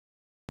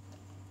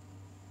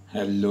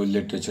Hello,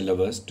 literature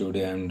lovers.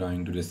 Today I am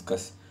going to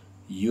discuss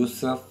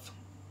Yusef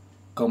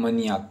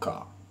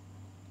Komunyakaa,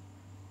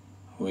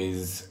 who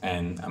is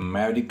an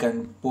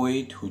American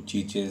poet who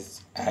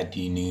teaches at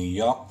New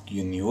York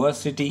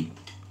University,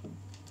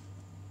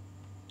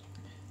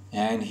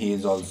 and he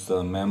is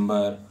also a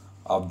member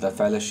of the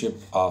Fellowship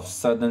of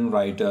Southern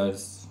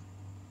Writers,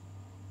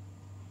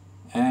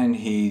 and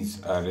he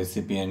is a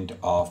recipient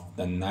of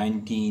the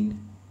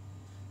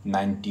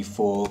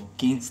 1994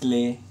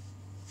 Kingsley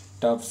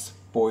Tufts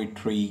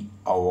Poetry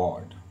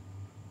Award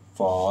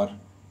for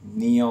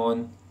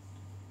Neon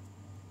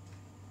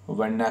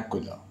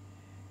Vernacular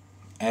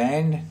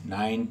and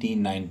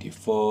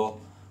 1994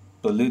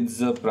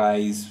 Pulitzer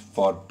Prize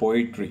for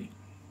Poetry,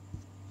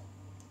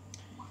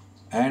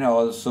 and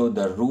also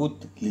the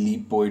Ruth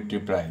Lilly Poetry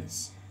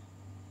Prize,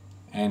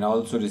 and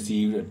also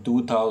received a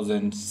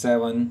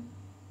 2007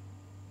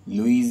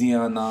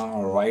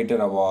 Louisiana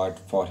Writer Award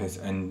for his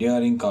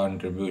enduring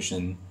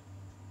contribution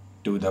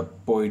to the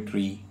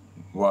poetry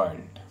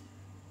world.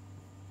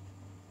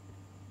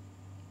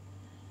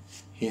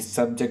 His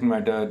subject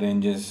matter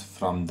ranges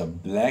from the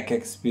black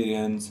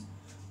experience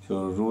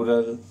to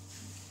rural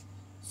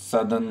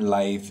southern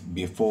life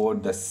before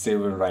the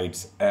civil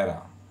rights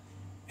era,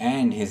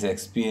 and his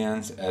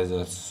experience as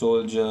a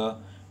soldier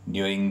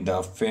during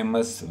the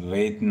famous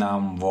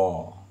Vietnam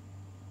War.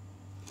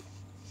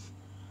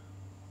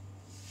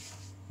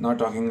 Now,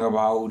 talking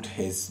about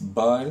his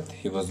birth,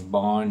 he was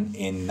born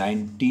in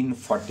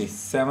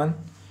 1947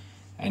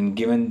 and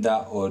given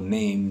the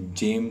name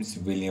James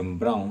William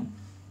Brown.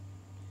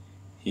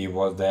 He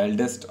was the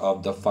eldest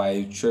of the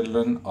 5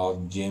 children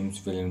of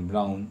James William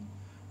Brown,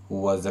 who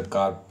was a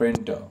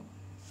carpenter.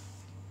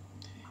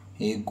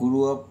 He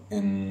grew up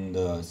in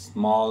the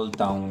small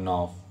town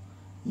of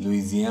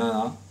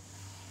Louisiana.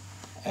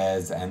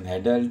 As an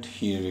adult,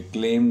 he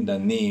reclaimed the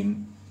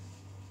name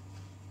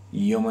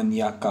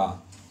Komunyakaa,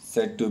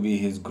 said to be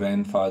his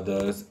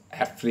grandfather's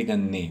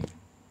African name.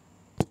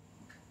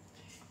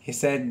 He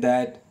said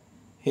that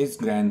his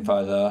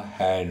grandfather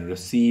had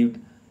received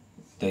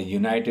the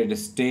United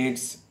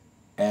States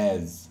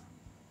as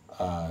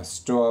a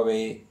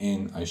stowaway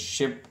in a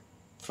ship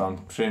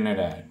from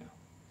Trinidad.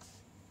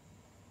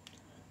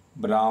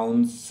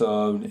 Brown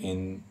served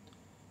in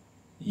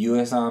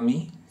U.S.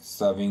 Army,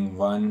 serving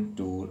one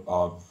tour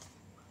of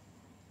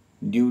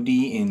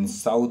duty in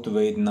South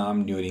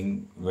Vietnam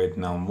during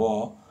Vietnam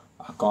War.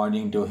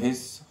 According to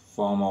his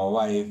former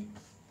wife,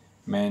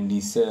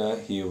 Mandy Sir,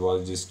 he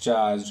was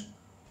discharged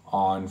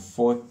on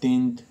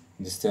 14th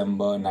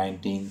December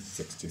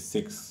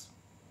 1966.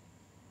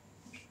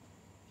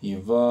 He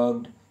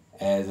worked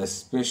as a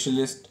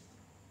specialist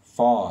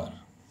for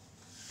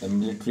the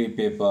military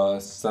paper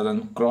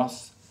Southern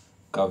Cross,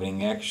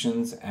 covering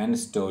actions and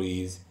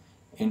stories,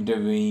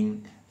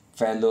 interviewing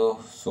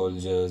fellow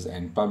soldiers,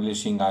 and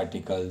publishing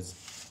articles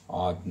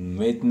on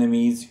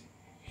Vietnamese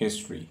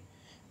history,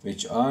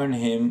 which earned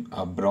him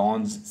a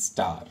Bronze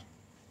Star.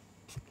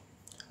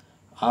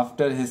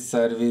 After his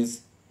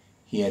service,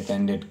 he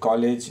attended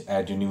college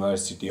at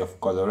University of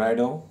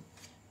Colorado,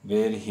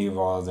 where he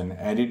was an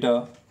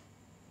editor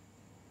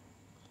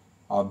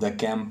of the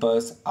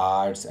campus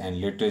arts and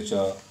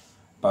literature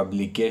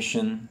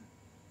publication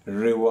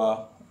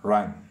River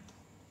Run,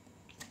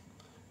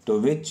 to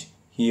which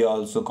he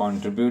also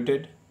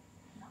contributed.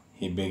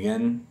 He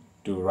began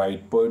to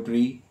write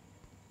poetry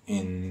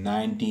in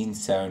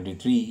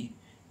 1973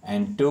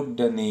 and took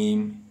the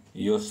name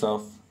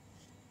Yusef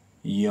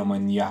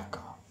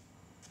Komunyakaa.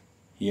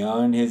 He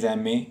earned his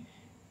MA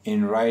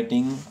in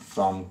writing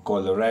from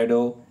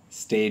Colorado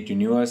State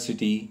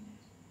University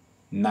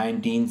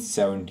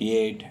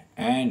 1978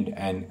 and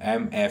an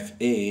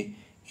MFA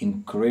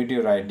in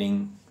creative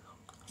writing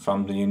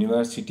from the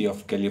University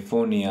of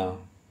California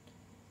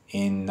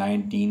in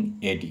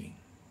 1980.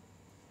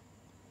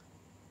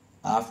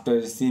 After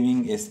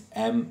receiving his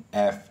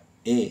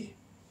MFA,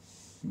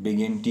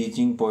 began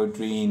teaching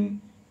poetry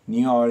in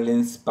New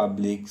Orleans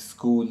public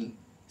school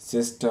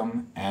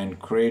system and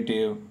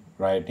creative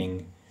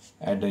writing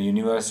at the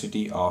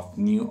University of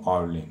New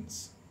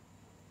Orleans.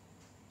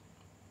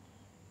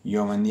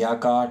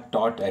 Komunyakaa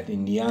taught at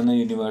Indiana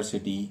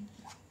University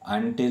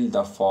until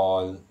the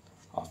fall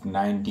of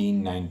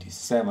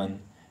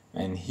 1997,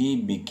 when he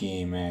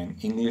became an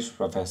English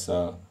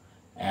professor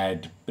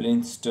at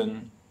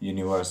Princeton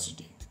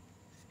University.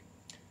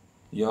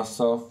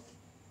 Yusef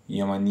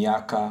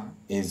Komunyakaa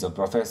is a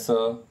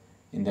professor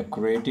in the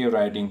creative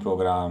writing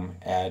program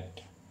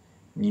at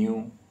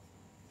New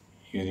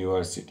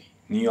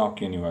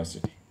York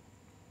University.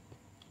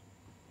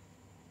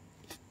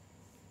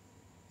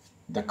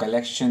 The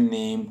collection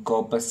name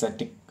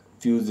Copacetic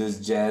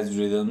fuses jazz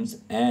rhythms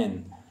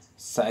and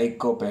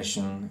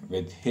psychopassion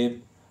with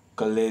hip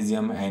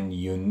collegium and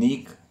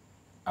unique,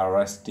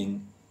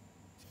 arresting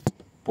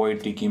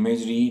poetic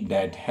imagery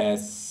that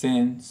has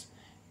since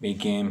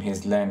become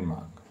his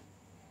landmark.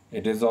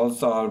 It is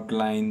also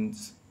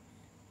outlines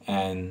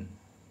an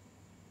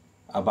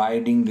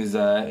abiding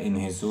desire in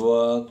his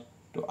work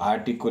to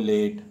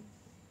articulate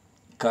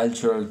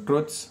cultural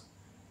truths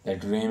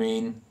that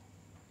remain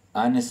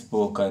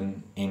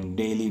unspoken in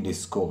daily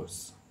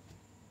discourse,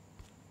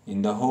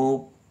 in the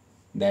hope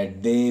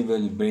that they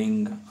will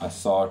bring a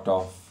sort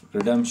of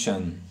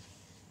redemption.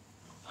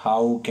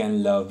 How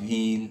can love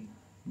heal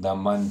the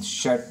month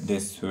shut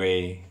this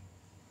way?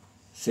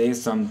 Say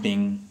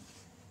something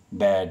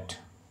that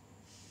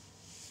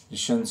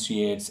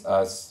differentiates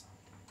us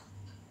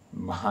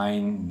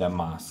behind the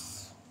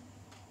mask.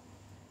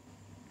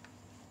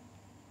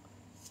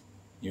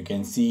 You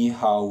can see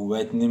how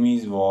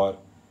Vietnamese War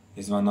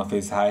is one of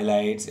his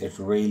highlights. It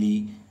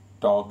really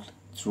talked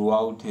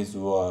throughout his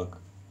work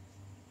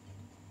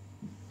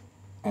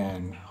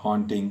and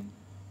haunting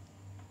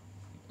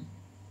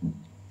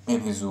in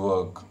his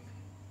work.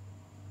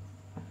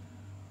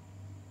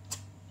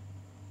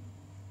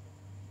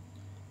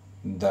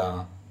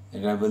 The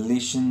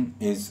revelation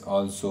is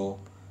also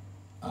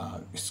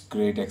a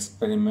great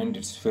experiment.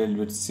 It's filled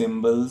with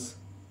symbols,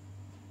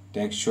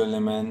 textual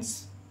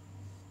elements.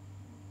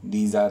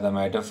 These are the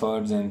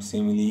metaphors and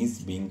similes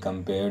being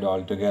compared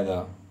all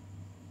together.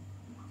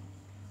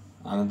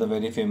 Another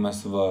very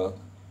famous work,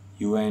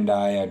 You and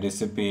I Are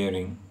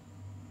Disappearing.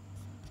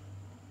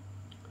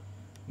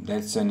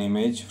 That's an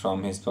image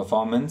from his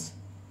performance.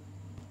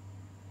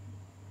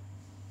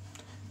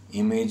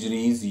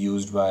 Imageries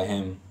used by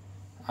him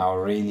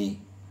are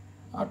really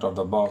out of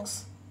the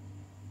box.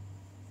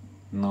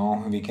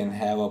 Now we can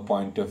have a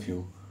point of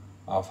view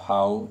of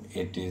how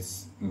it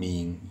is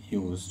being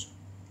used.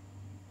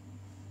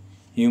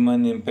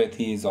 Human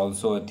empathy is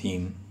also a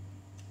theme.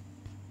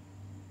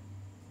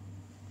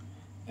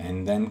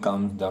 And then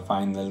comes the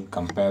final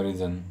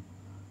comparison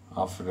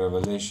of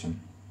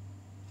revelation,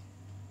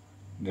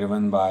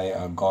 driven by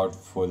a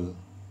godful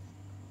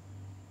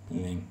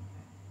link.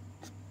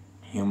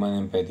 Human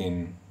empathy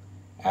in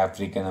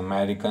African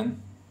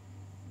American.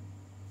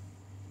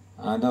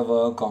 Another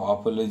work of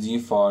Apology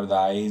for the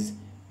Eyes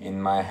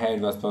in My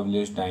Head was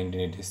published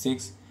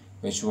 1986,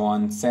 which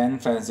won San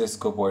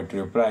Francisco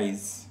Poetry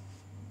Prize.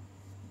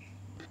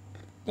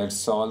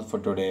 That's all for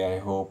today. I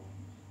hope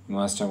you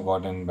must have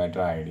gotten a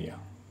better idea.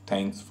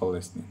 Thanks for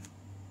listening.